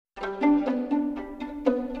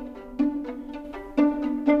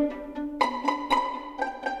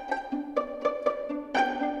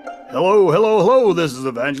Hello, hello, hello. This is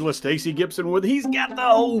Evangelist Stacy Gibson with He's Got the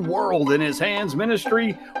Whole World in His Hands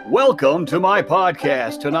Ministry. Welcome to my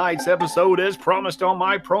podcast. Tonight's episode, as promised on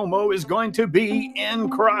my promo, is going to be In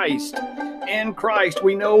Christ. In Christ.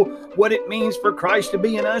 We know what it means for Christ to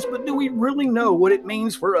be in us, but do we really know what it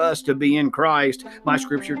means for us to be in Christ? My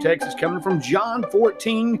scripture text is coming from John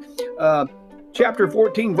 14, chapter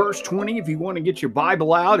 14, verse 20. If you want to get your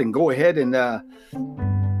Bible out and go ahead and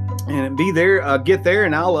be there, get there,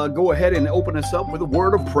 and I'll go ahead and open us up with a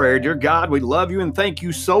word of prayer. Dear God, we love you and thank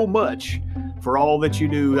you so much for all that you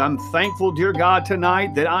do. I'm thankful, dear God,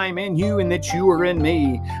 tonight that I'm in you and that you are in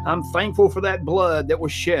me. I'm thankful for that blood that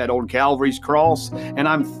was shed on Calvary's cross, and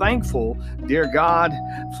I'm thankful, dear God,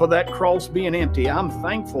 for that cross being empty. I'm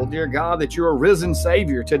thankful, dear God, that you're a risen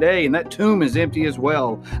Savior today, and that tomb is empty as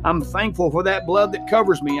well. I'm thankful for that blood that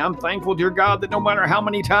covers me. I'm thankful, dear God, that no matter how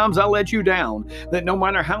many times I let you down, that no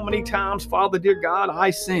matter how many times, Father, dear God,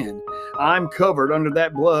 I sin, I'm covered under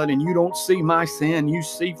that blood, and you don't see my sin. You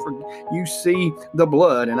see the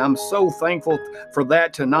blood, and I'm so thankful for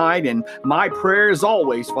that tonight. And my prayer, as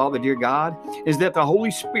always, Father, dear God, is that the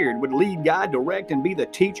Holy Spirit would lead, guide, direct, and be the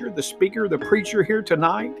teacher, the speaker, the preacher here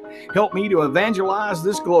tonight. Help me to evangelize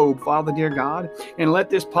this globe, Father, dear God, and let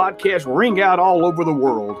this podcast ring out all over the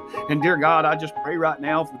world. And dear God, I just pray right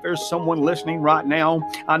now, if there's someone listening right now,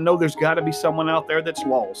 I know there's got to be someone out there that's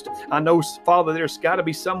lost. I know, Father, there's got to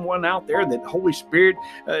be someone out there that the Holy Spirit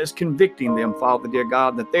is convicting them, Father, dear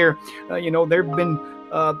God, that they've been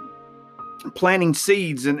planting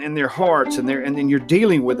seeds in their hearts, and then you're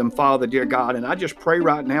dealing with them, Father, dear God. And I just pray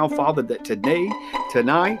right now, Father, that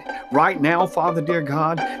tonight, right now, Father, dear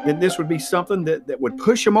God, that this would be something that would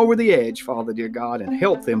push them over the edge, Father, dear God, and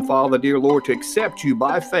help them, Father, dear Lord, to accept you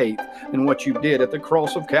by faith in what you did at the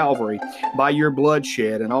cross of Calvary by your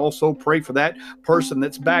bloodshed. And also pray for that person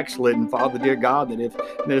that's backslidden, Father, dear God,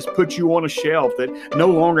 that has put you on a shelf, that no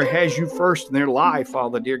longer has you first in their life,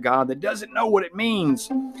 Father, dear God, that doesn't know what it means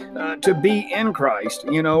to be in Christ,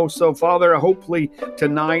 So, Father, hopefully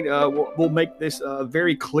tonight we'll make this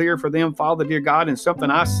very clear for them, Father, dear God, and something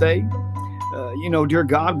I say, dear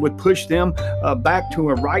God, would push them back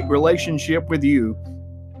to a right relationship with you.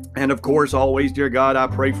 And of course, always, dear God, I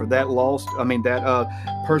pray for that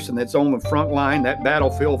person that's on the front line, that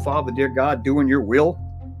battlefield, Father, dear God, doing your will,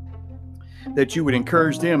 that you would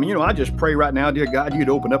encourage them. I just pray right now, dear God, you'd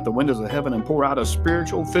open up the windows of heaven and pour out a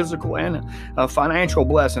spiritual, physical, and a financial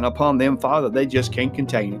blessing upon them, Father. They just can't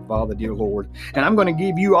contain it, Father, dear Lord. And I'm going to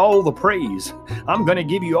give you all the praise. I'm going to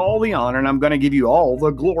give you all the honor, and I'm going to give you all the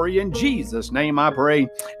glory. In Jesus' name I pray.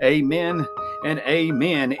 Amen and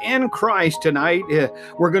amen. In Christ tonight,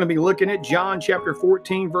 we're going to be looking at John chapter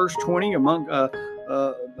 14, verse 20,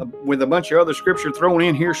 with a bunch of other scripture thrown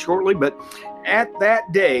in here shortly. But at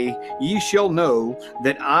that day ye shall know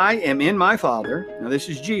that I am in my Father. Now this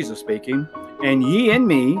is Jesus speaking. And ye in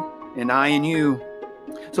me, and I in you.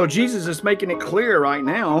 So Jesus is making it clear right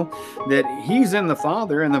now that he's in the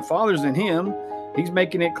Father and the Father's in him. He's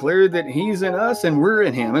making it clear that he's in us and we're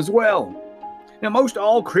in him as well. Now, most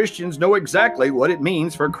all Christians know exactly what it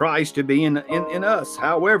means for Christ to be in us.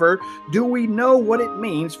 However, do we know what it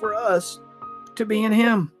means for us to be in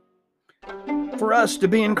him? For us to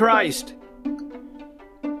be in Christ?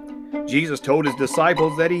 Jesus told his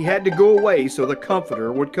disciples that he had to go away so the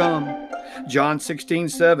Comforter would come. John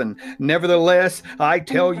 16:7, nevertheless, I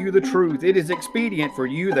tell you the truth. It is expedient for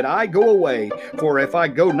you that I go away. For if I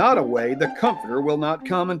go not away, the Comforter will not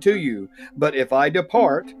come unto you. But if I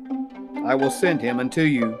depart, I will send him unto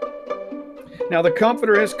you. Now the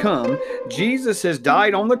Comforter has come. Jesus has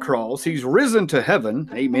died on the cross. He's risen to heaven.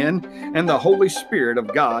 Amen. And the Holy Spirit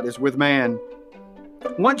of God is with man.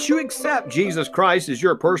 Once you accept Jesus Christ as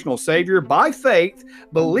your personal Savior by faith,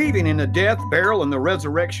 believing in the death, burial, and the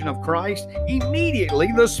resurrection of Christ, immediately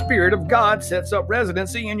the Spirit of God sets up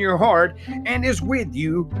residency in your heart and is with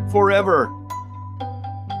you forever.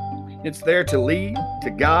 It's there to lead, to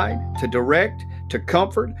guide, to direct, to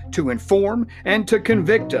comfort, to inform, and to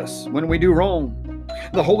convict us when we do wrong.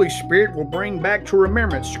 The Holy Spirit will bring back to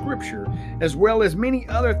remembrance Scripture, as well as many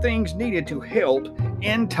other things needed to help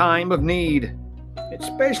in time of need,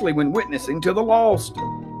 especially when witnessing to the lost.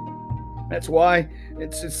 That's why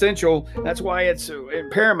it's essential. That's why it's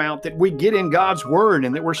paramount that we get in God's Word,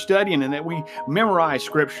 and that we're studying, and that we memorize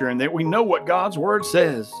Scripture, and that we know what God's Word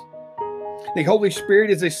says. The Holy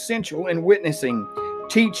Spirit is essential in witnessing,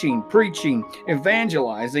 teaching, preaching,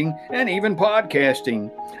 evangelizing, and even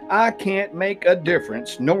podcasting. I can't make a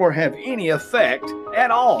difference nor have any effect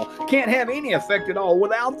at all. Can't have any effect at all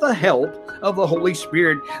without the help of the Holy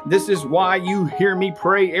Spirit. This is why you hear me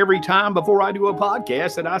pray every time before I do a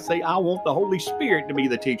podcast that I say, I want the Holy Spirit to be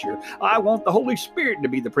the teacher. I want the Holy Spirit to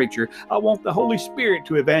be the preacher. I want the Holy Spirit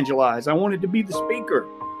to evangelize. I want it to be the speaker.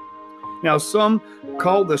 Now, some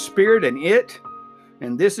call the Spirit an it,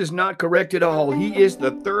 and this is not correct at all. He is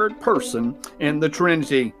the third person in the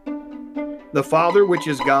Trinity. The Father, which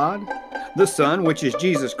is God, the Son, which is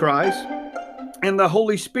Jesus Christ, and the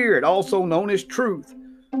Holy Spirit, also known as Truth,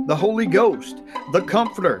 the Holy Ghost, the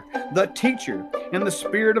Comforter, the Teacher, and the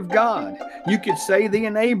Spirit of God. You could say the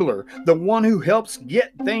Enabler, the one who helps us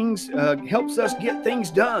get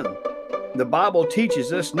things done. The Bible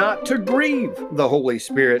teaches us not to grieve the Holy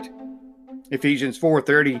Spirit. Ephesians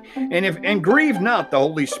 4:30, and grieve not the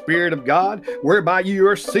Holy Spirit of God, whereby you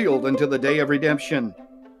are sealed until the day of redemption.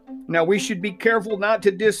 Now, we should be careful not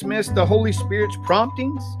to dismiss the Holy Spirit's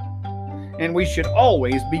promptings, and we should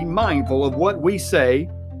always be mindful of what we say,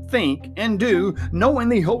 think, and do, knowing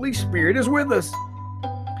the Holy Spirit is with us.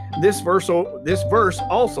 This verse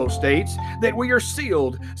also states that we are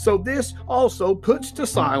sealed, so this also puts to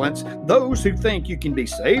silence those who think you can be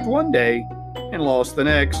saved one day and lost the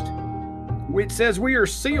next. It says we are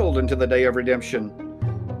sealed until the day of redemption.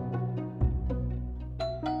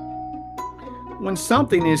 When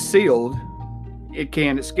something is sealed, it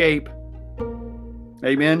can't escape.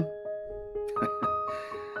 Amen.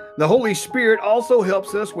 The Holy Spirit also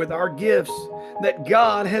helps us with our gifts that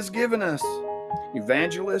God has given us.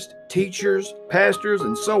 Evangelists, teachers, pastors,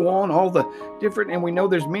 and so on, all the different, and we know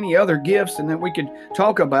there's many other gifts and that we could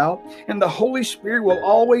talk about. And the Holy Spirit will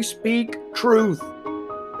always speak truth.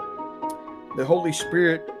 The Holy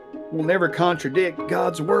Spirit will never contradict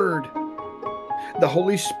God's word. The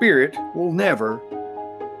Holy Spirit will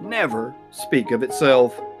never speak of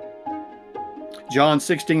itself. John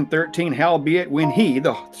 16:13, howbeit when he,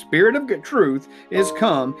 the Spirit of truth, is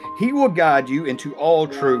come, he will guide you into all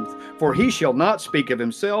truth. For he shall not speak of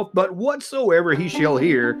himself, but whatsoever he shall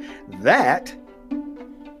hear, that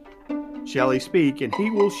shall he speak, and he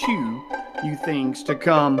will shew you things to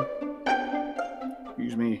come.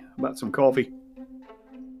 Excuse me about some coffee.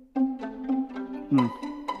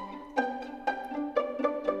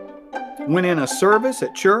 When in a service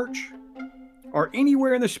at church or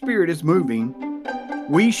anywhere the Spirit is moving,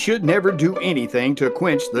 we should never do anything to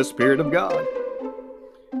quench the Spirit of God.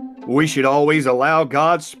 We should always allow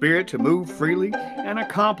God's Spirit to move freely and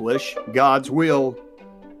accomplish God's will.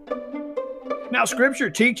 Now, Scripture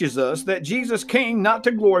teaches us that Jesus came not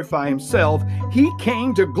to glorify himself. He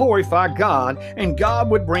came to glorify God, and God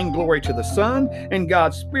would bring glory to the Son, and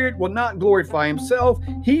God's Spirit will not glorify himself.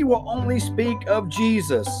 He will only speak of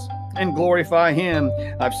Jesus and glorify him.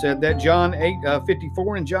 I've said that. John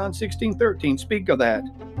 8:54 and John 16:13 speak of that.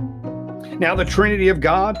 Now, the Trinity of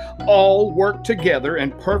God all work together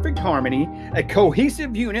in perfect harmony, a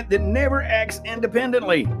cohesive unit that never acts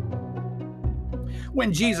independently.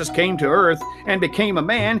 When Jesus came to earth and became a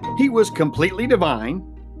man, he was completely divine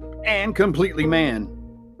and completely man.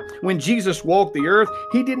 When Jesus walked the earth,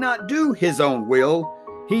 he did not do his own will.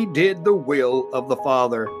 He did the will of the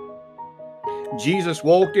Father. Jesus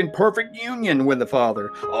walked in perfect union with the Father,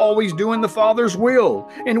 always doing the Father's will.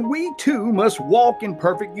 And we too must walk in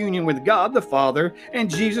perfect union with God the Father and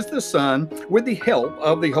Jesus the Son with the help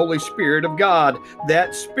of the Holy Spirit of God,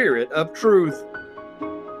 that Spirit of truth.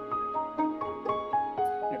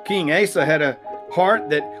 King Asa had a heart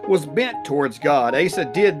that was bent towards God. Asa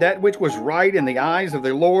did that which was right in the eyes of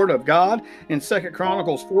the Lord of God in 2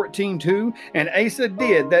 Chronicles 14:2. And Asa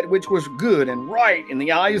did that which was good and right in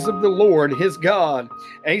the eyes of the Lord his God.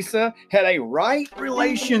 Asa had a right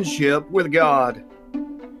relationship with God.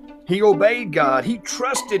 He obeyed God. He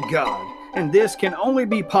trusted God. And this can only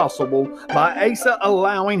be possible by Asa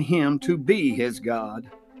allowing him to be his God.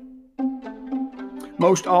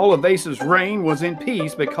 Most all of Asa's reign was in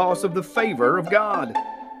peace because of the favor of God.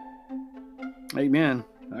 Amen.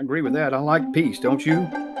 I agree with that. I like peace, don't you?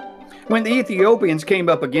 When the Ethiopians came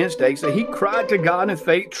up against Asa, he cried to God in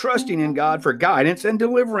faith, trusting in God for guidance and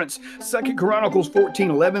deliverance. 2 Chronicles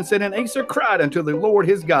 14:11 said, and Asa cried unto the Lord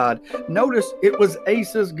his God. Notice it was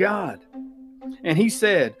Asa's God. And he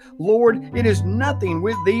said, Lord, it is nothing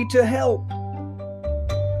with thee to help,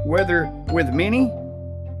 whether with many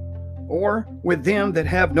or with them that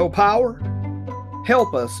have no power.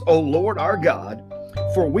 Help us, O Lord our God,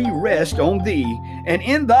 for we rest on thee, and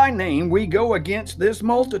in thy name we go against this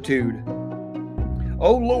multitude.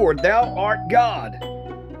 O Lord, thou art God.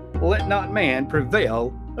 Let not man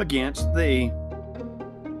prevail against thee.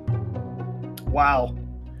 Wow.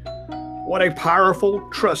 What a powerful,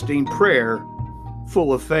 trusting prayer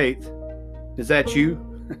full of faith. Is that you?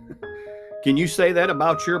 Can you say that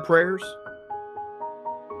about your prayers?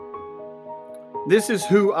 This is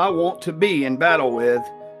who I want to be in battle with,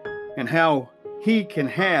 and how he can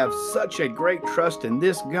have such a great trust in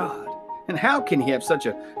this God. And how can he have such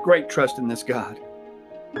a great trust in this God?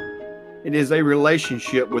 It is a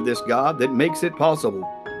relationship with this God that makes it possible.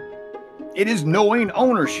 It is knowing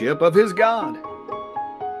ownership of his God.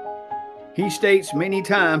 He states many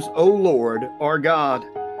times, "O Lord, our God."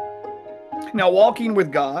 Now, walking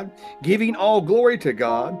with God, giving all glory to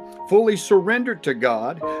God, fully surrendered to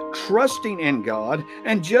God, trusting in God,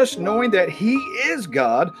 and just knowing that he is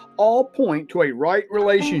God, all point to a right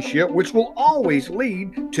relationship which will always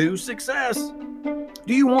lead to success.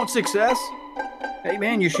 Do you want success?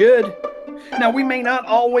 Amen, you should. Now, we may not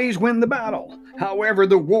always win the battle. However,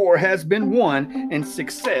 the war has been won, and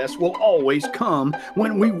success will always come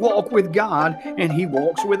when we walk with God and he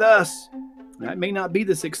walks with us. That may not be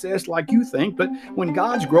the success like you think, but when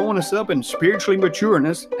God's growing us up and spiritually maturing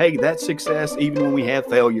us, hey, that's success even when we have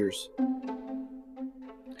failures.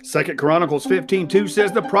 2 Chronicles 15:2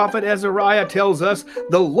 says, the prophet Azariah tells us,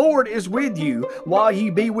 the Lord is with you while ye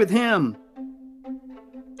be with him.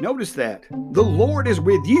 Notice that. The Lord is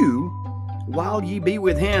with you while ye be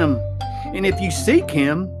with him. And if you seek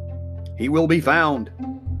him, he will be found.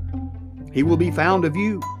 He will be found of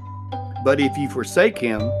you. But if you forsake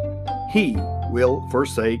him, he will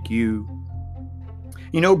forsake you.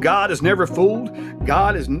 You know, God is never fooled.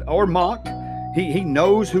 God is or mocked. He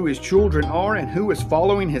knows who his children are and who is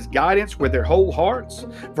following his guidance with their whole hearts.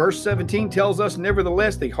 Verse 17 tells us,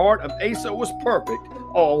 nevertheless, the heart of Asa was perfect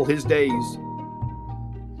all his days.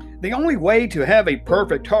 The only way to have a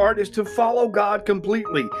perfect heart is to follow God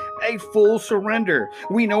completely, a full surrender.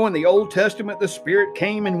 We know in the Old Testament the Spirit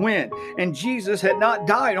came and went, and Jesus had not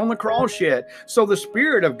died on the cross yet. So the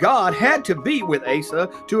Spirit of God had to be with Asa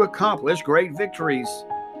to accomplish great victories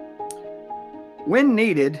when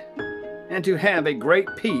needed, and to have a great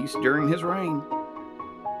peace during his reign.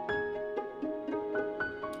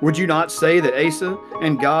 Would you not say that Asa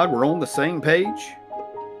and God were on the same page?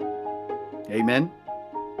 Amen.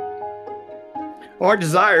 Our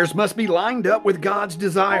desires must be lined up with God's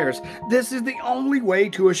desires. This is the only way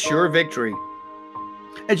to assure victory.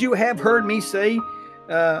 As you have heard me say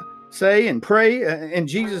and pray in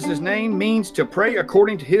Jesus' name means to pray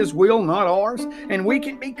according to his will, not ours. And we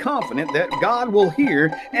can be confident that God will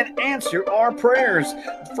hear and answer our prayers.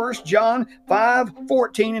 1 John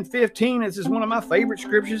 5:14 and 15. This is one of my favorite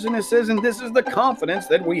scriptures, and it says, and this is the confidence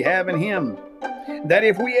that we have in him, that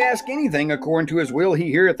if we ask anything according to his will, he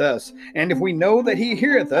heareth us. And if we know that he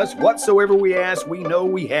heareth us, whatsoever we ask, we know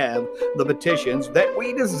we have the petitions that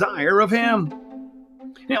we desire of him.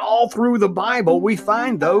 Now, all through the Bible, we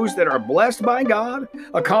find those that are blessed by God,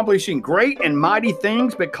 accomplishing great and mighty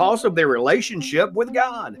things because of their relationship with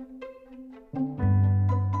God.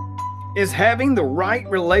 Is having the right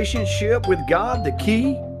relationship with God the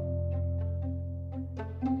key?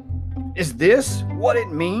 Is this what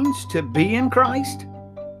it means to be in Christ?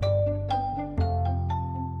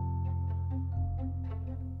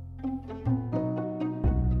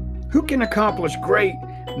 Who can accomplish great,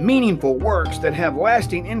 meaningful works that have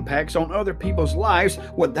lasting impacts on other people's lives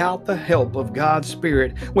without the help of God's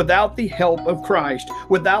Spirit, without the help of Christ,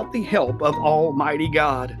 without the help of Almighty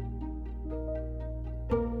God?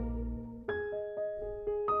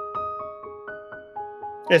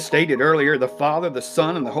 As stated earlier, the Father, the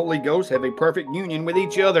Son, and the Holy Ghost have a perfect union with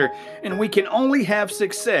each other, and we can only have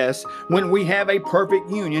success when we have a perfect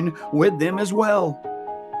union with them as well.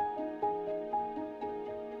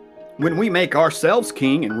 When we make ourselves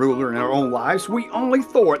king and ruler in our own lives, we only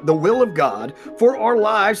thwart the will of God for our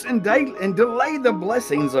lives and delay the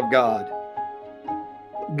blessings of God.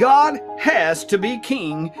 God has to be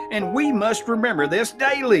king, and we must remember this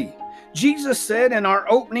daily. Jesus said in our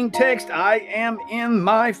opening text, I am in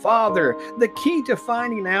my Father. The key to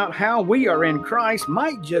finding out how we are in Christ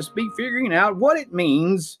might just be figuring out what it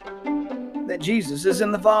means that Jesus is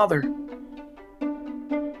in the Father.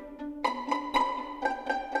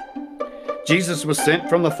 Jesus was sent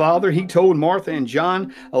from the Father. He told Martha in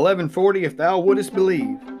John 11:40, if thou wouldest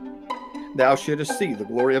believe, thou shouldest see the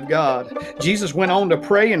glory of God. Jesus went on to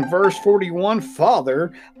pray in verse 41,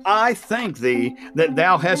 Father, I thank thee that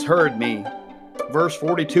thou hast heard me. Verse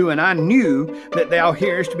 42, and I knew that thou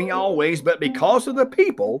hearest me always, but because of the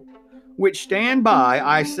people which stand by,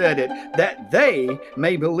 I said it, that they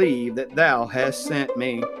may believe that thou hast sent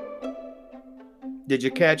me. Did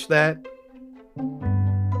you catch that?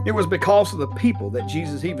 It was because of the people that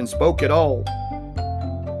Jesus even spoke at all.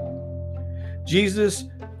 Jesus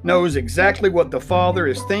knows exactly what the Father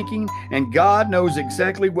is thinking, and God knows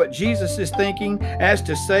exactly what Jesus is thinking, as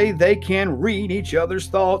to say they can read each other's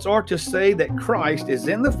thoughts, or to say that Christ is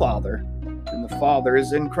in the Father and the Father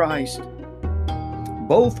is in Christ,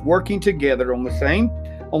 both working together on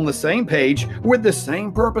the same page with the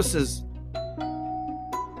same purposes.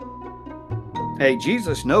 Hey,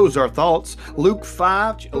 Jesus knows our thoughts. Luke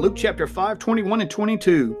chapter 5, 21 and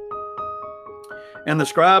 22. And the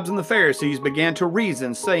scribes and the Pharisees began to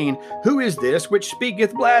reason, saying, Who is this which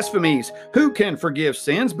speaketh blasphemies? Who can forgive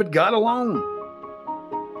sins but God alone?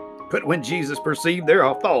 But when Jesus perceived their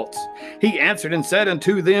thoughts, he answered and said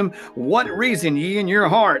unto them, What reason ye in your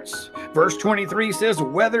hearts? Verse 23 says,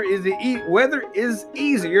 Whether is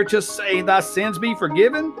easier to say, Thy sins be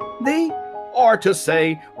forgiven thee, or to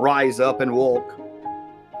say, Rise up and walk?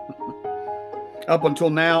 Up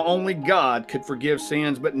until now, only God could forgive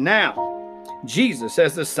sins, but now Jesus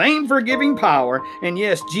has the same forgiving power, and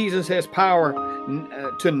yes, Jesus has power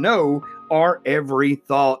to know our every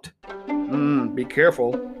thought. Be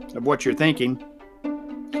careful of what you're thinking.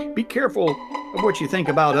 Be careful of what you think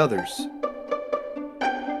about others.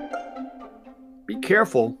 Be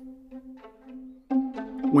careful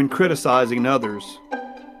when criticizing others,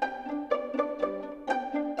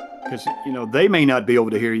 because they may not be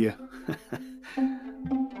able to hear you,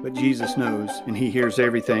 but Jesus knows, and he hears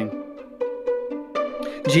everything.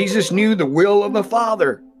 Jesus knew the will of the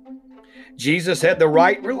Father. Jesus had the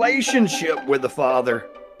right relationship with the Father.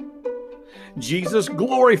 Jesus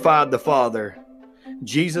glorified the Father.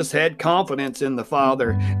 Jesus had confidence in the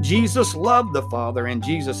Father. Jesus loved the Father, and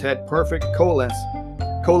Jesus had perfect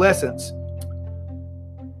coalescence,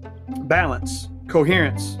 balance,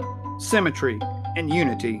 coherence, symmetry, and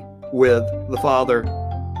unity with the Father.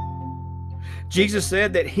 Jesus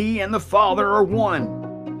said that he and the Father are one.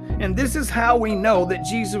 And this is how we know that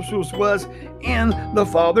Jesus was in the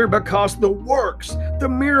Father, because the works, the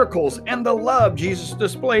miracles, and the love Jesus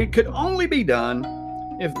displayed could only be done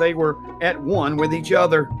if they were at one with each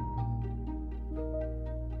other.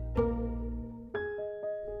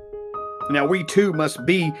 Now we too must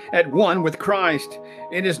be at one with Christ.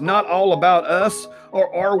 It is not all about us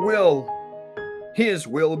or our will. His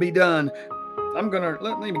will be done. Let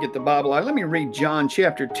me get the Bible out. Let me read John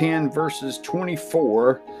chapter 10, verses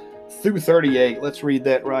 24 through 38. Let's read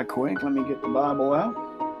that right quick. Let me get the Bible out.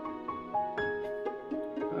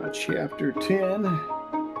 Chapter 10,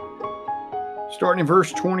 starting in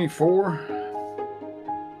verse 24.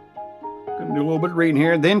 Gonna do a little bit of reading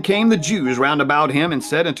here. Then came the Jews round about him and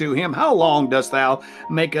said unto him, How long dost thou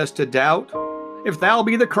make us to doubt? If thou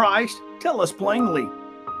be the Christ, tell us plainly.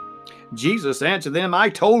 Jesus answered them, I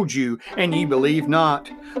told you, and ye believe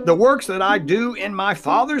not. The works that I do in my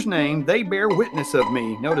Father's name, they bear witness of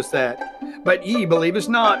me. Notice that. But ye believest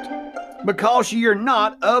not, because ye are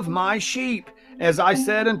not of my sheep. As I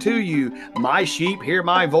said unto you, my sheep hear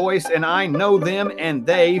my voice, and I know them, and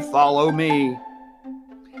they follow me.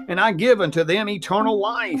 And I give unto them eternal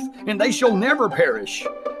life, and they shall never perish.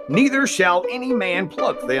 Neither shall any man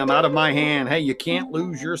pluck them out of my hand. Hey, you can't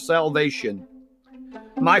lose your salvation.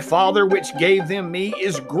 My Father which gave them me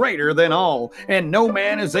is greater than all, and no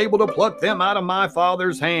man is able to pluck them out of my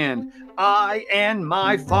Father's hand. I and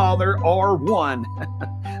my Father are one.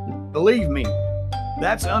 Believe me,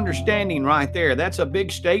 that's understanding right there. That's a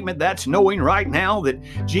big statement. That's knowing right now that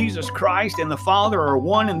Jesus Christ and the Father are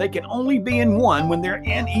one, and they can only be in one when they're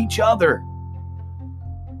in each other.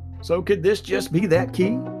 So could this just be that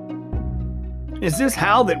key? Is this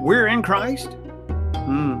how that we're in Christ?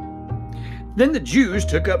 Then the Jews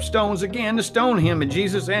took up stones again to stone him, and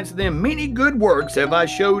Jesus answered them, Many good works have I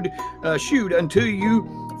shewed unto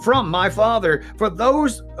you from my Father.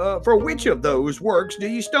 For which of those works do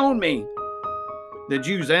ye stone me? The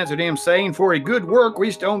Jews answered him, saying, For a good work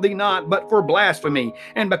we stone thee not, but for blasphemy,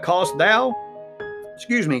 and because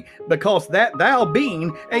that thou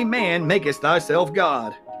being a man makest thyself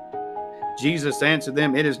God. Jesus answered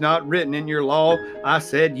them, It is not written in your law, I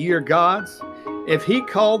said ye are gods? If he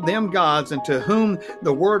called them gods, unto whom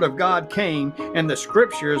the word of God came, and the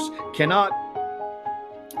scriptures cannot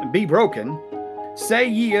be broken, say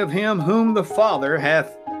ye of him whom the Father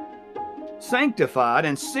hath sanctified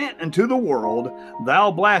and sent into the world, Thou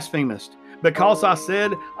blasphemest, because I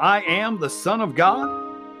said, I am the Son of God?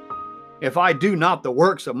 If I do not the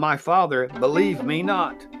works of my Father, believe me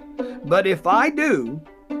not. But if I do,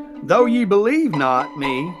 though ye believe not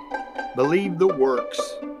me, believe the works,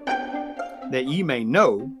 that ye may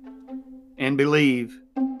know and believe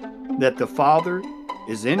that the Father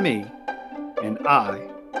is in me, and I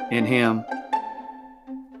in him.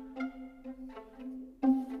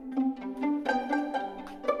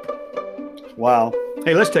 Wow.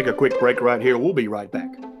 Hey, let's take a quick break right here. We'll be right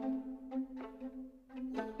back.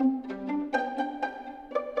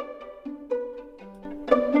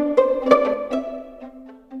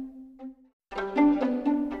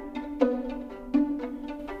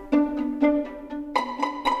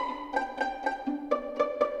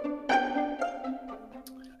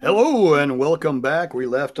 Hello and welcome back. We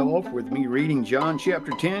left off with me reading John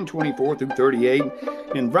chapter 10, 24 through 38.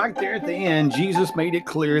 And right there at the end, Jesus made it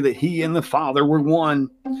clear that he and the Father were one.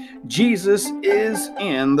 Jesus is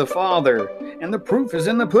in the Father, and the proof is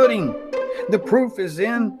in the pudding. The proof is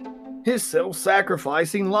in his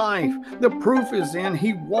self-sacrificing life. The proof is in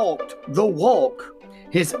he walked the walk.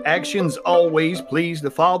 His actions always please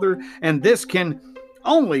the Father, and this can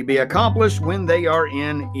only be accomplished when they are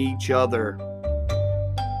in each other.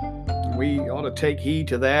 We ought to take heed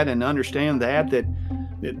to that and understand that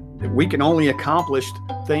we can only accomplish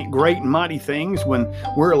great and mighty things when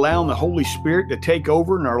we're allowing the Holy Spirit to take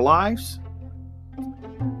over in our lives.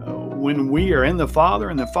 When we are in the Father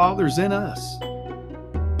and the Father's in us.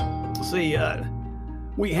 See,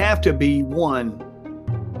 we have to be one.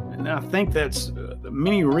 And I think that's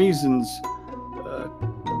many reasons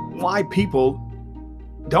why people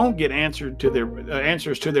don't get answers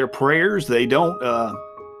to their prayers. They don't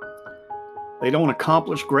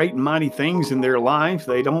accomplish great and mighty things in their life.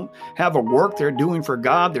 They don't have a work they're doing for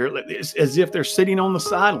God. It's as if they're sitting on the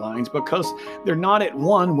sidelines because they're not at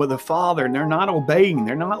one with the Father, and they're not obeying.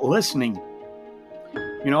 They're not listening.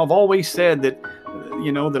 I've always said that,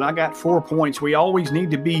 that I got 4 points. We always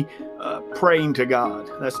need to be praying to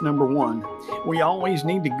God. That's number one. We always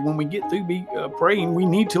need to, when we get through praying, we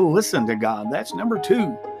need to listen to God. That's number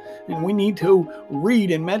two. And we need to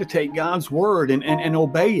read and meditate God's word and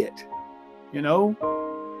obey it.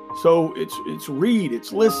 So it's read,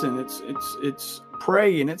 it's listen, it's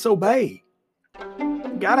pray, and it's obey.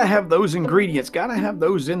 Gotta have those ingredients, gotta have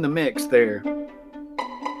those in the mix there.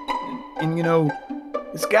 And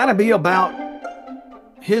it's gotta be about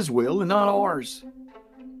his will and not ours.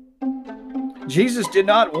 Jesus did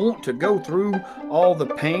not want to go through all the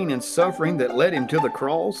pain and suffering that led him to the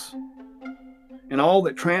cross and all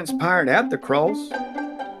that transpired at the cross.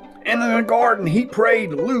 And in the garden, he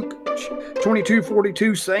prayed, Luke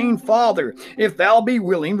 22:42, saying, Father, if thou be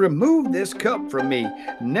willing, remove this cup from me.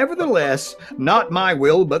 Nevertheless, not my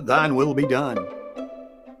will, but thine will be done.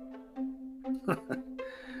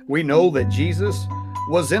 We know that Jesus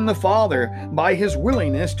was in the Father by his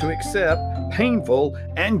willingness to accept painful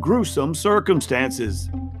and gruesome circumstances.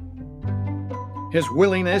 His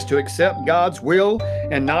willingness to accept God's will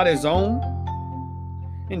and not his own.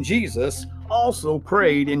 And Jesus also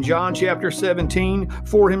prayed in John chapter 17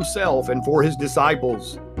 for himself and for his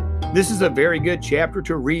disciples. This is a very good chapter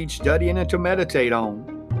to read, study, and to meditate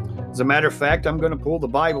on. As a matter of fact, I'm going to pull the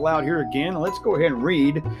Bible out here again. Let's go ahead and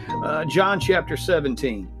read John chapter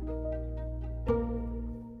 17.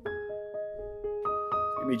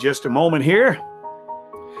 Give me just a moment here.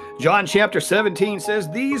 John chapter 17 says,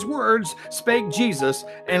 These words spake Jesus,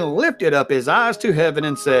 and lifted up his eyes to heaven,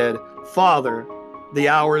 and said, Father, the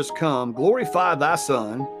hour is come, glorify thy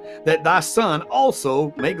Son, that thy Son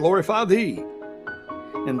also may glorify thee.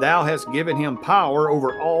 And thou hast given him power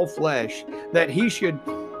over all flesh, that he should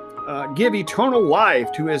give eternal life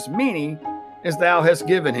to as many as thou hast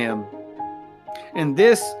given him. And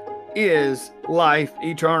this is life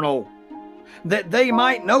eternal, that they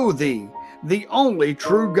might know thee, the only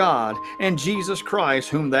true God, and Jesus Christ,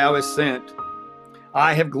 whom thou hast sent.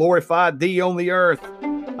 I have glorified thee on the earth.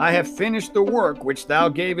 I have finished the work which thou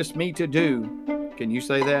gavest me to do. Can you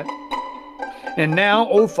say that? And now,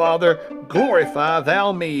 O Father, glorify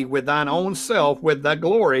thou me with thine own self, with the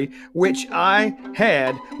glory which I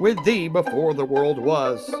had with thee before the world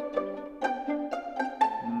was.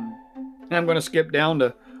 I'm going to skip down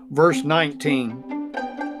to verse 19.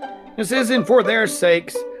 It says, And for their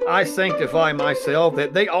sakes I sanctify myself,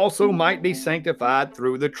 that they also might be sanctified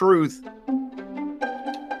through the truth.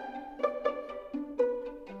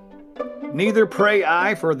 Neither pray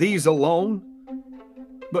I for these alone,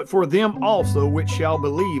 but for them also which shall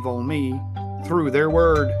believe on me through their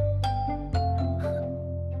word.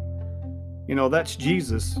 That's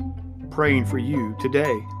Jesus praying for you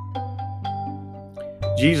today.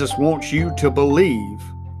 Jesus wants you to believe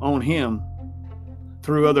on him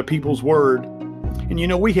through other people's word.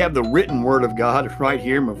 And we have the written word of God right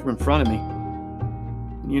here in front of me.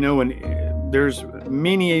 And there's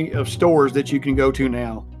many of stores that you can go to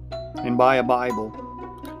now and buy a Bible.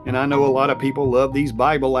 And I know a lot of people love these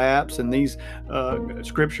Bible apps and these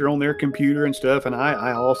scripture on their computer and stuff. And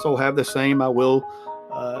I also have the same. I will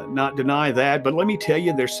not deny that. But let me tell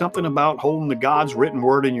you, there's something about holding the God's written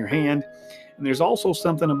word in your hand And there's also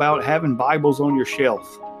something about having Bibles on your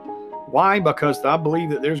shelf. Why? Because I believe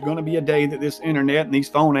that there's going to be a day that this internet and these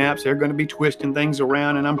phone apps, they're going to be twisting things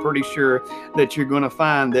around. And I'm pretty sure that you're going to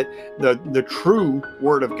find that the true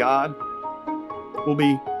Word of God will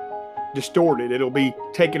be distorted. It'll be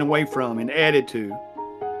taken away from and added to.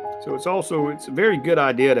 So it's a very good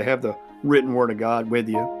idea to have the written Word of God with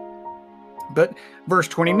you. But verse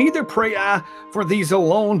 20, neither pray I for these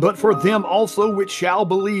alone, but for them also which shall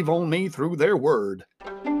believe on me through their word,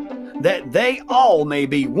 that they all may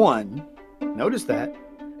be one. Notice that.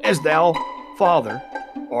 As thou, Father,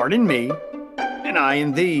 art in me, and I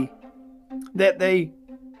in thee, that they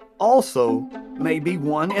also may be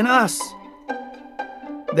one in us,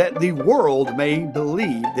 that the world may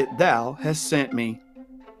believe that thou hast sent me.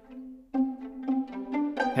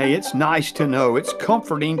 Hey, it's nice to know, it's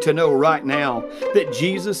comforting to know right now that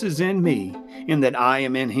Jesus is in me and that I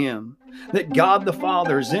am in him, that God the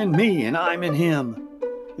Father is in me and I'm in him,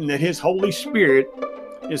 and that his Holy Spirit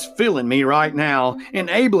is filling me right now,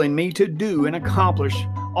 enabling me to do and accomplish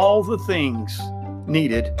all the things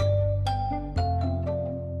needed.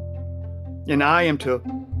 And I am to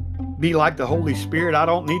be like the Holy Spirit. I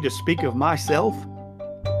don't need to speak of myself.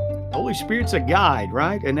 The Holy Spirit's a guide,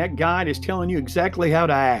 right? And that guide is telling you exactly how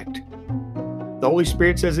to act. The Holy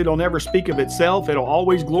Spirit says it'll never speak of itself. It'll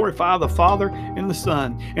always glorify the Father and the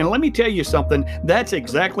Son. And let me tell you something. That's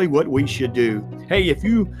exactly what we should do. Hey, if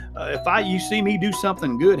you see me do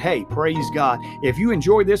something good, hey, praise God. If you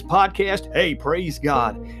enjoy this podcast, hey, praise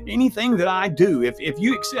God. Anything that I do, if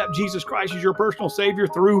you accept Jesus Christ as your personal Savior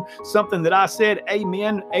through something that I said,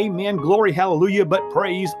 amen, amen, glory, hallelujah, but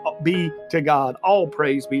praise be to God. All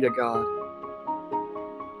praise be to God.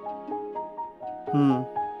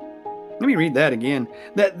 Let me read that again.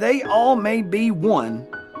 That they all may be one,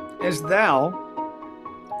 as thou,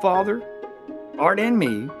 Father, art in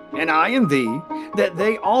me, and I in thee, that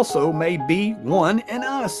they also may be one in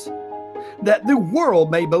us, that the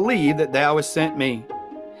world may believe that thou hast sent me.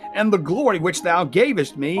 And the glory which thou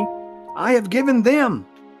gavest me, I have given them,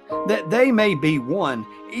 that they may be one,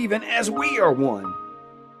 even as we are one.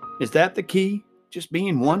 Is that the key? Just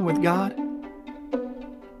being one with God?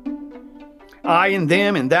 I in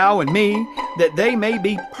them and thou in me, that they may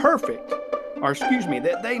be perfect,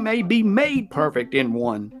 that they may be made perfect in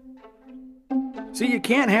one. See, you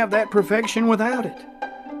can't have that perfection without it.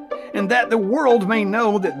 And that the world may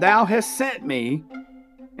know that thou hast sent me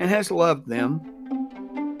and hast loved them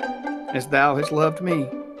as thou hast loved me.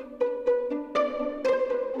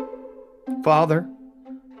 Father,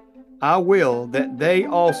 I will that they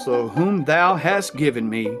also whom thou hast given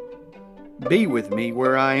me be with me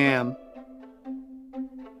where I am,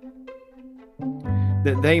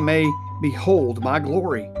 that they may behold my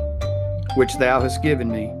glory, which thou hast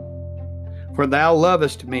given me. For thou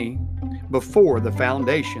lovest me before the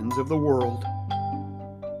foundations of the world.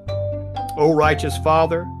 O righteous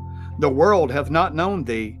Father, the world hath not known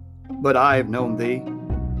thee, but I have known thee.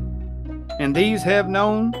 And these have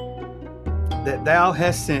known that thou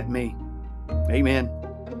hast sent me. Amen.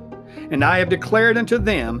 And I have declared unto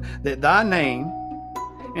them that thy name,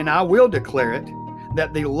 and I will declare it,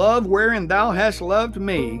 that the love wherein thou hast loved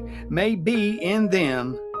me may be in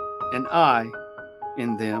them, and I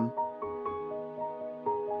in them.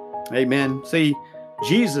 Amen. See,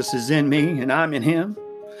 Jesus is in me, and I'm in him.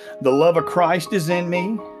 The love of Christ is in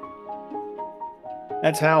me.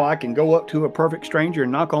 That's how I can go up to a perfect stranger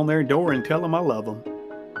and knock on their door and tell them I love them,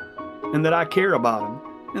 and that I care about them,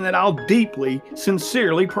 and that I'll deeply,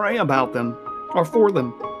 sincerely pray about them or for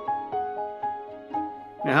them.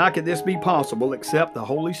 Now, how could this be possible except the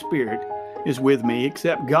Holy Spirit is with me,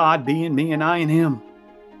 except God be in me and I in him?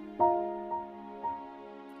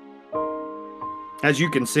 As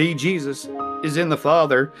you can see, Jesus is in the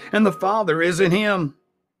Father, and the Father is in him.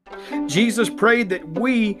 Jesus prayed that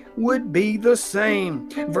we would be the same.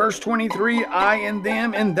 Verse 23, I in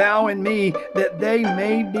them and thou in me, that they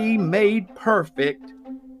may be made perfect,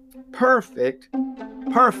 perfect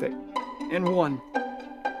in one.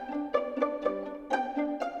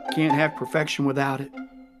 Can't have perfection without it.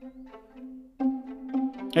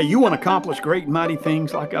 Hey, you want to accomplish great and mighty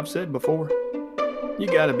things, like I've said before, you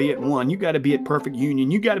got to be at one. You got to be at perfect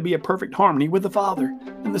union. You got to be at perfect harmony with the Father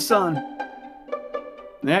and the Son.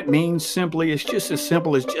 And that means it's just as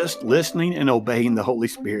simple as just listening and obeying the Holy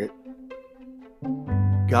Spirit,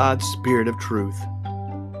 God's Spirit of truth.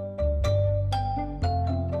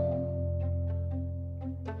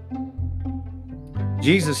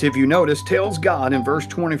 Jesus, if you notice, tells God in verse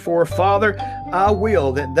 24, Father, I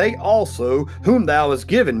will that they also, whom thou hast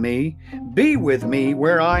given me, be with me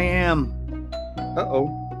where I am.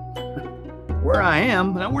 Where I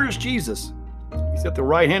am? Now, where's Jesus? He's at the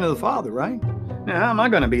right hand of the Father, right? Now, how am I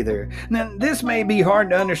going to be there? Now, this may be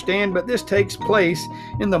hard to understand, but this takes place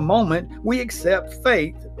in the moment we accept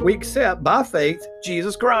faith. We accept by faith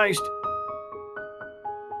Jesus Christ.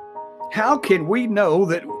 How can we know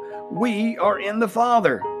that we are in the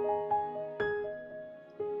Father?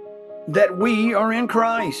 That we are in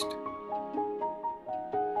Christ?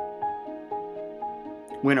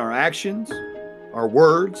 When our actions, our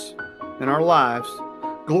words, and our lives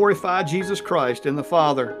glorify Jesus Christ and the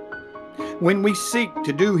Father. When we seek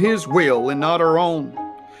to do His will and not our own.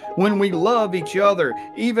 When we love each other,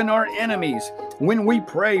 even our enemies. When we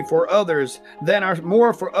pray for others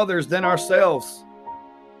more for others than ourselves.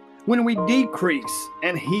 When we decrease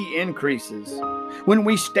and He increases. When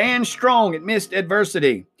we stand strong amidst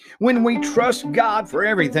adversity. When we trust God for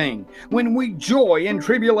everything. When we joy in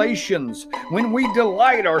tribulations. When we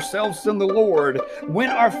delight ourselves in the Lord. When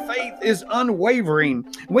our faith is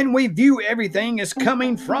unwavering. When we view everything as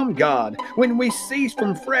coming from God. When we cease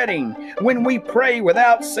from fretting. When we pray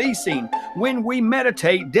without ceasing. When we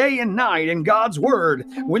meditate day and night in God's Word.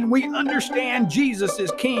 When we understand Jesus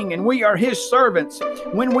is King and we are His servants.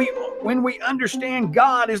 When we understand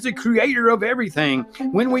God is the creator of everything.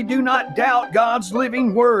 When we do not doubt God's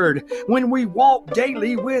living Word. When we walk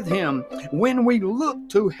daily with Him. When we look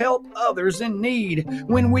to help others in need.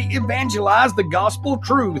 When we evangelize the gospel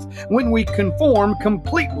truth. When we conform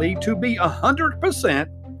completely to be 100%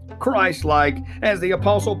 Christ-like, as the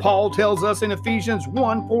Apostle Paul tells us in Ephesians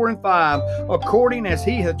 1, 4, and 5, according as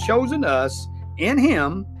He hath chosen us in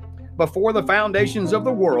Him before the foundations of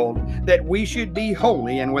the world, that we should be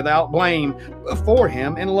holy and without blame before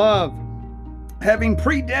Him in love, having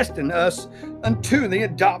predestined us unto the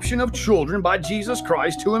adoption of children by Jesus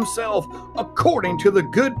Christ to Himself, according to the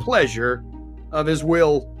good pleasure of His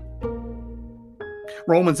will.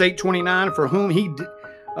 Romans 8:29, for whom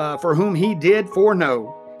He did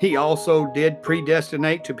foreknow, He also did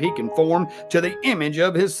predestinate to be conformed to the image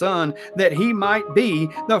of His Son, that He might be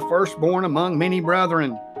the firstborn among many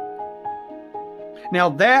brethren. Now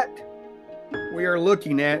that we are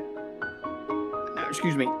looking at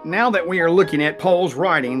Paul's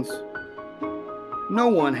writings, no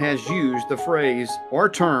one has used the phrase or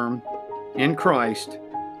term in Christ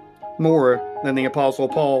more than the Apostle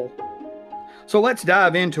Paul. So let's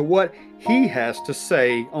dive into what he has to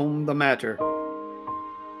say on the matter.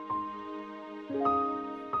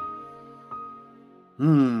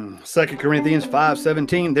 2 Corinthians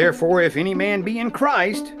 5:17, therefore, if any man be in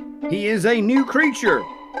Christ, he is a new creature.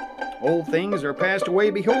 Old things are passed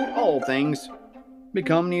away. Behold, all things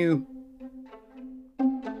become new.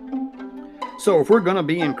 So if we're going to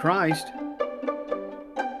be in Christ,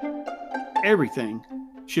 everything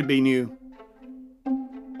should be new.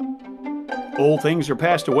 Old things are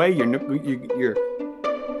passed away. You're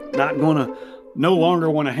not going to no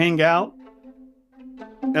longer want to hang out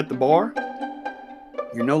at the bar.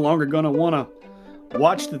 You're no longer going to want to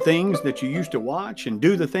watch the things that you used to watch and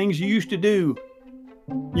do the things you used to do.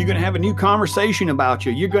 You're going to have a new conversation about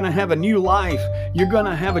you. You're going to have a new life. You're going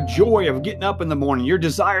to have a joy of getting up in the morning. Your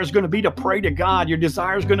desire is going to be to pray to God. Your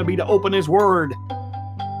desire is going to be to open His Word.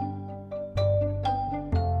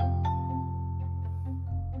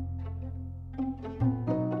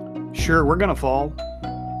 Sure, we're going to fall.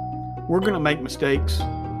 We're going to make mistakes.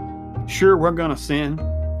 Sure, we're going to sin.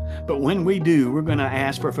 But when we do, we're going to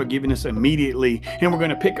ask for forgiveness immediately, and we're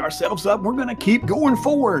going to pick ourselves up. We're going to keep going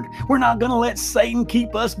forward. We're not going to let Satan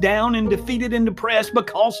keep us down and defeated and depressed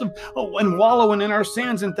because of and wallowing in our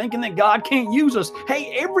sins and thinking that God can't use us.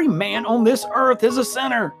 Hey, every man on this earth is a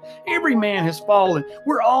sinner. Every man has fallen.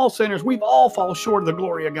 We're all sinners. We've all fallen short of the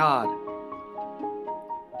glory of God.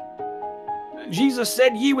 Jesus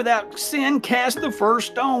said, ye without sin cast the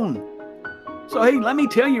first stone. So, hey, let me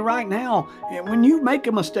tell you right now, when you make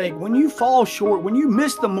a mistake, when you fall short, when you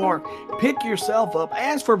miss the mark, pick yourself up,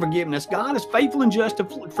 ask for forgiveness. God is faithful and just to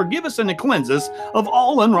forgive us and to cleanse us of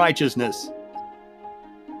all unrighteousness.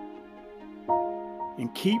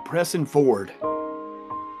 And keep pressing forward.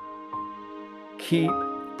 Keep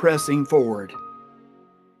pressing forward.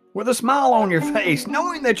 With a smile on your face,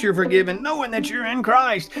 knowing that you're forgiven, knowing that you're in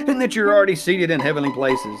Christ, and that you're already seated in heavenly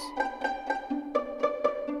places.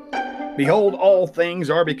 Behold, all things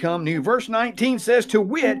are become new. Verse 19 says, to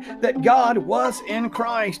wit, that God was in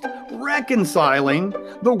Christ, reconciling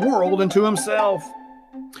the world unto Himself.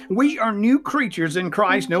 We are new creatures in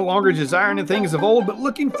Christ, no longer desiring the things of old, but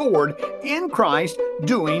looking forward in Christ,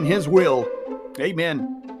 doing His will.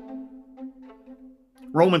 Amen.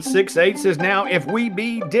 Romans 6:8 says, now if we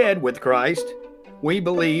be dead with Christ, we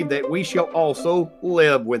believe that we shall also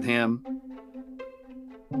live with Him.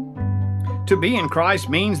 To be in Christ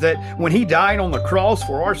means that when he died on the cross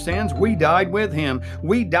for our sins, we died with him.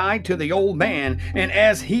 We died to the old man. And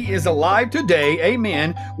as he is alive today,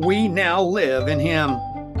 amen, we now live in him.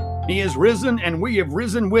 He is risen and we have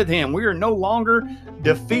risen with him. We are no longer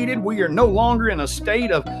defeated. We are no longer in a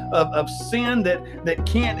state of sin that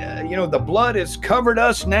can't, the blood has covered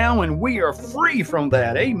us now and we are free from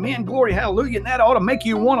that. Amen. Glory, hallelujah. And that ought to make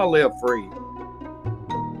you want to live free.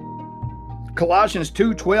 Colossians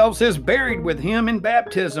 2:12 says, buried with him in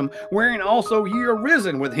baptism, wherein also ye are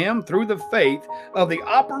risen with him through the faith of the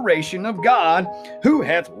operation of God, who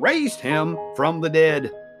hath raised him from the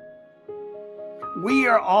dead. We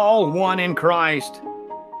are all one in Christ.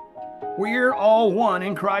 We're all one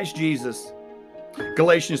in Christ Jesus.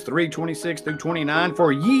 Galatians 3:26 through 29,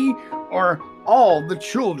 for ye are all the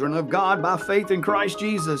children of God by faith in Christ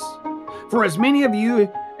Jesus. For as many of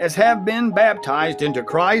you as have been baptized into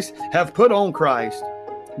Christ have put on Christ.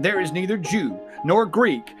 There is neither Jew nor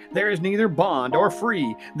Greek, there is neither bond or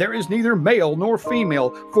free, there is neither male nor female,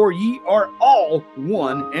 for ye are all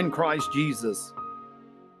one in Christ Jesus.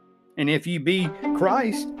 And if ye be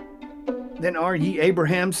Christ, then are ye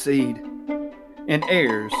Abraham's seed, and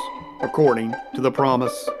heirs according to the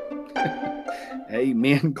promise.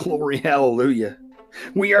 Amen. Glory, hallelujah.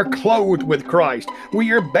 We are clothed with Christ.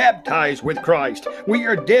 We are baptized with Christ. We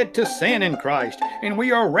are dead to sin in Christ, and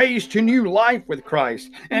we are raised to new life with Christ.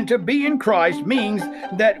 And to be in Christ means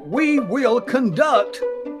that we will conduct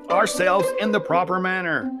ourselves in the proper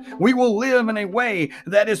manner. We will live in a way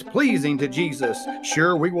that is pleasing to Jesus.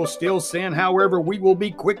 Sure, we will still sin. However, we will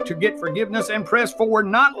be quick to get forgiveness and press forward,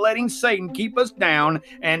 not letting Satan keep us down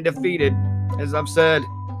and defeated. As I've said,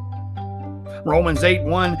 Romans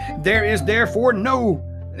 8:1, there is therefore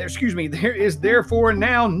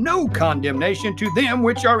now no condemnation to them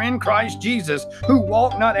which are in Christ Jesus, who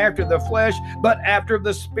walk not after the flesh, but after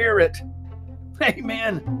the Spirit.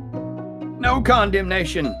 Amen. No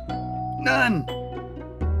condemnation. None.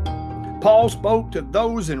 Paul spoke to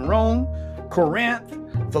those in Rome, Corinth,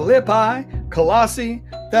 Philippi, Colossae,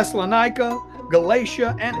 Thessalonica,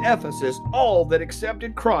 Galatia, and Ephesus, all that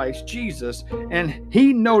accepted Christ Jesus, and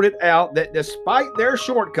he noted out that despite their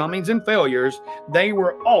shortcomings and failures, they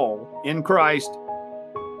were all in Christ.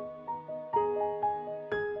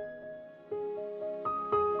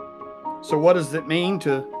 So what does it mean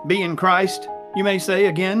to be in Christ, you may say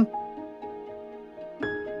again?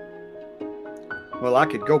 Well, I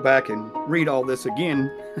could go back and read all this again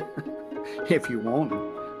if you want,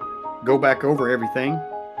 go back over everything.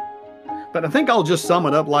 But I think I'll just sum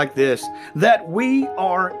it up like this, that we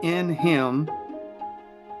are in him.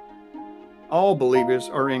 All believers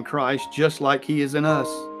are in Christ just like he is in us.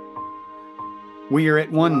 We are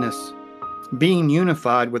at oneness, being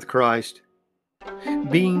unified with Christ,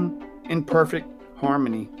 being in perfect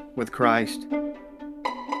harmony with Christ,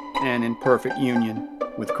 and in perfect union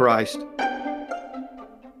with Christ.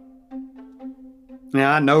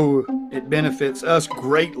 Now, I know it benefits us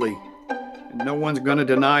greatly, and no one's going to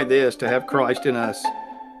deny this, to have Christ in us,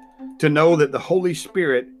 to know that the Holy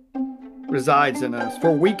Spirit resides in us.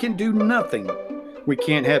 For we can do nothing. We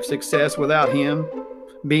can't have success without him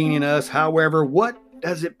being in us. However, what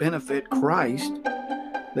does it benefit Christ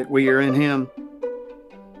that we are in him?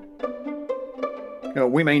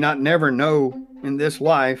 We may not never know in this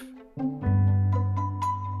life,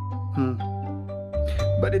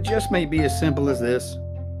 but it just may be as simple as this.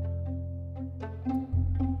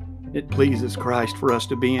 It pleases Christ for us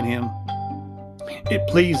to be in him. It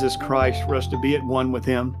pleases Christ for us to be at one with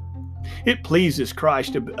him. It pleases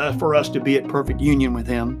Christ for us to be at perfect union with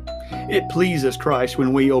him. It pleases Christ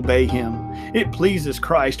when we obey him. It pleases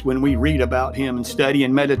Christ when we read about him and study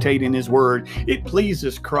and meditate in his word. It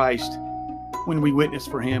pleases Christ when we witness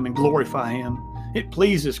for him and glorify him. It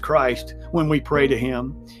pleases Christ when we pray to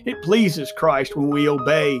him. It pleases Christ when we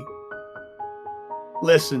obey.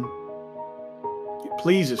 Listen, it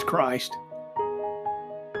pleases Christ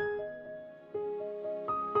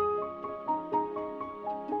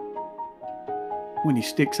when he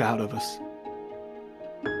sticks out of us,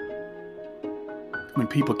 when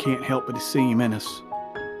people can't help but to see him in us.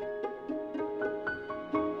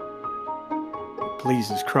 It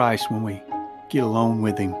pleases Christ when we get alone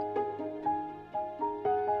with him.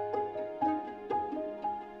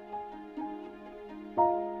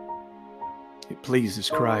 It pleases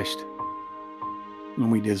Christ when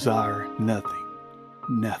we desire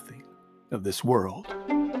nothing of this world,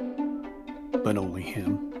 but only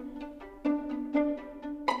him.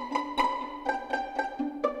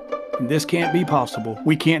 And this can't be possible.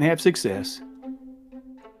 We can't have success.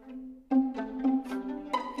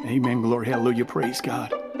 Amen. Glory. Hallelujah. Praise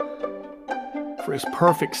God. for his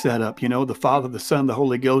perfect setup. You know, the Father, the Son, the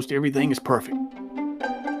Holy Ghost, everything is perfect.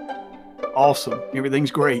 Awesome.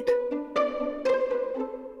 Everything's great.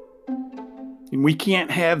 And we can't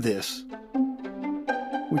have this.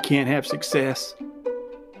 We can't have success.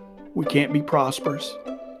 We can't be prosperous.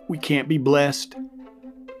 We can't be blessed.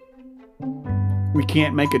 We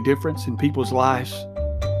can't make a difference in people's lives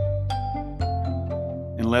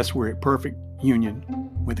unless we're at perfect union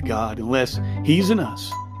with God, unless He's in us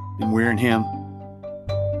and we're in Him.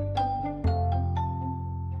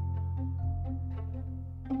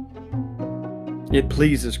 It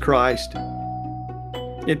pleases Christ.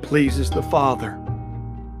 It pleases the Father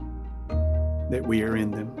that we are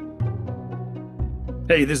in them.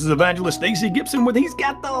 Hey, this is Evangelist Stacey Gibson with He's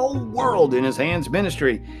Got the Whole World in His Hands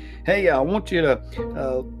Ministry. Hey, I want you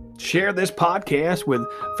to share this podcast with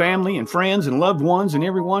family and friends and loved ones and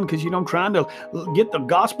everyone, because, I'm trying to get the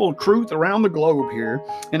gospel truth around the globe here.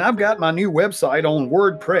 And I've got my new website on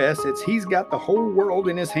WordPress. It's He's Got the Whole World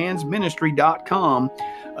in His Hands Ministry.com.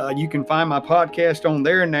 You can find my podcast on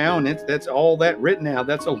there now, and that's all that written out.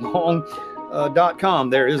 That's a long .com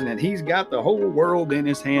there, isn't it? He's Got the Whole World in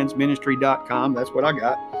His Hands Ministry.com. That's what I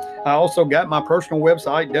got. I also got my personal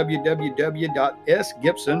website,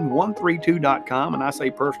 www.sgibson132.com. And I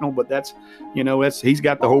say personal, but that's He's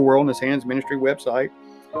Got the Whole World in His Hands Ministry website.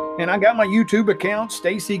 And I got my YouTube account,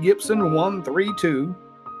 Stacey Gibson 132.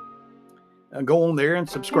 Go on there and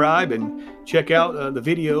subscribe and check out the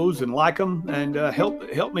videos and like them, and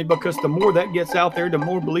help me, because the more that gets out there, the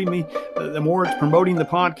more, believe me, the more it's promoting the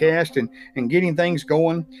podcast and getting things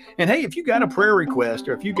going. And hey, if you got a prayer request,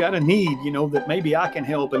 or if you got a need, that maybe I can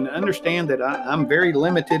help, and understand that I'm very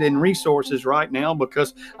limited in resources right now,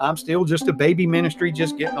 because I'm still just a baby ministry,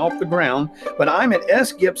 just getting off the ground. But I'm at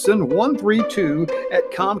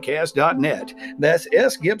sgibson132@comcast.net. That's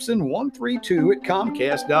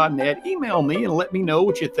sgibson132@comcast.net. Email me and let me know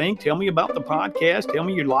what you think. Tell me about the podcast. Tell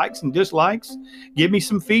me your likes and dislikes. Give me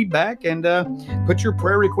some feedback, and put your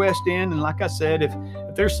prayer request in. And like I said, if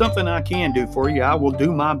there's something I can do for you, I will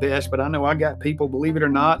do my best. But I know I got people, believe it or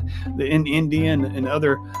not, in India and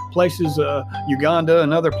other places, Uganda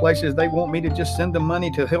and other places, they want me to just send them money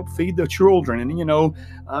to help feed the children. And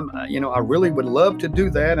I really would love to do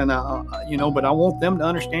that. And but I want them to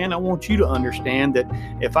understand. I want you to understand that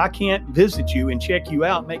if I can't visit you and check you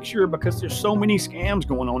out, make sure, because there's so many scams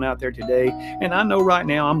going on out there today. And I know right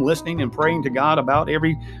now I'm listening and praying to God about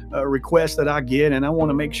every request that I get. And I want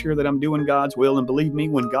to make sure that I'm doing God's will. And believe me,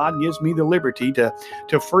 when God gives me the liberty to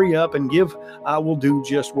free up and give, I will do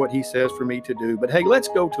just what He says for me to do. But hey, let's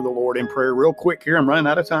go to the Lord in prayer real quick here. I'm running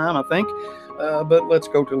out of time, I think. But let's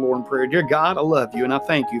go to the Lord in prayer. Dear God, I love you, and I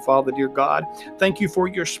thank you, Father, dear God. Thank you for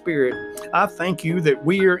your Spirit. I thank you that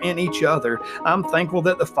we are in each other. I'm thankful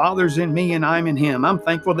that the Father's in me and I'm in Him. I'm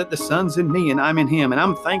thankful that the Son's in me and I'm in Him. And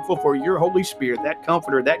I'm thankful for your Holy Spirit, that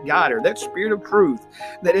Comforter, that Guider, that Spirit of truth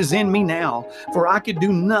that is in me now. For I could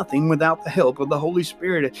do nothing without the help of the Holy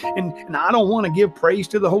Spirit. And I don't want to give praise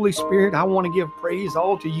to the Holy Spirit. I want to give praise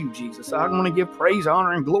all to you, Jesus. I want to give praise,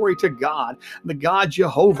 honor, and glory to God, the God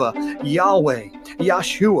Jehovah, Yahweh,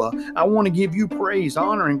 Yeshua. I want to give you praise,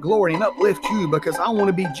 honor, and glory, and uplift you, because I want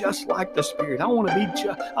to be just like the Spirit. I want to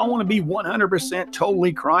be 100%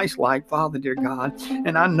 totally Christ-like, Father, dear God.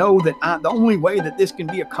 And I know that the only way that this can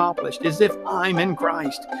be accomplished is if I'm in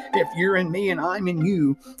Christ, if you're in me and I'm in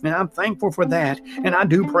you. And I'm thankful for that. And I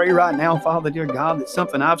do pray right now, Father, dear God, that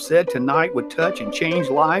something I've said tonight would touch and change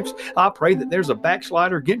lives. I pray that there's a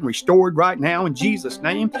backslider getting restored right now in Jesus'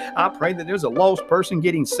 name. I pray that there's a lost person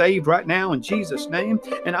getting saved right now in Jesus' name.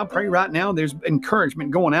 And I pray right now there's encouragement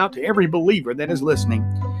going out to every believer that is listening.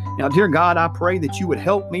 Now, dear God, I pray that you would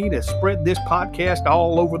help me to spread this podcast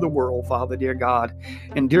all over the world, Father, dear God.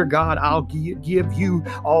 And dear God, I'll give you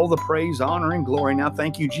all the praise, honor, and glory. Now,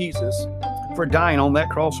 thank you, Jesus, for dying on that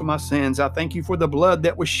cross for my sins. I thank you for the blood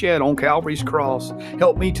that was shed on Calvary's cross.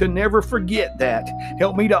 Help me to never forget that.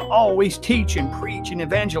 Help me to always teach and preach and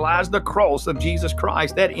evangelize the cross of Jesus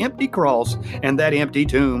Christ, that empty cross and that empty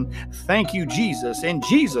tomb. Thank you, Jesus. In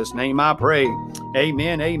Jesus' name I pray.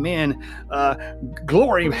 Amen. Amen.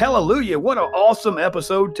 Glory. Hallelujah. What an awesome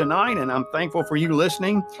episode tonight. And I'm thankful for you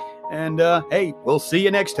listening. And hey, we'll see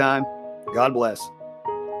you next time. God bless.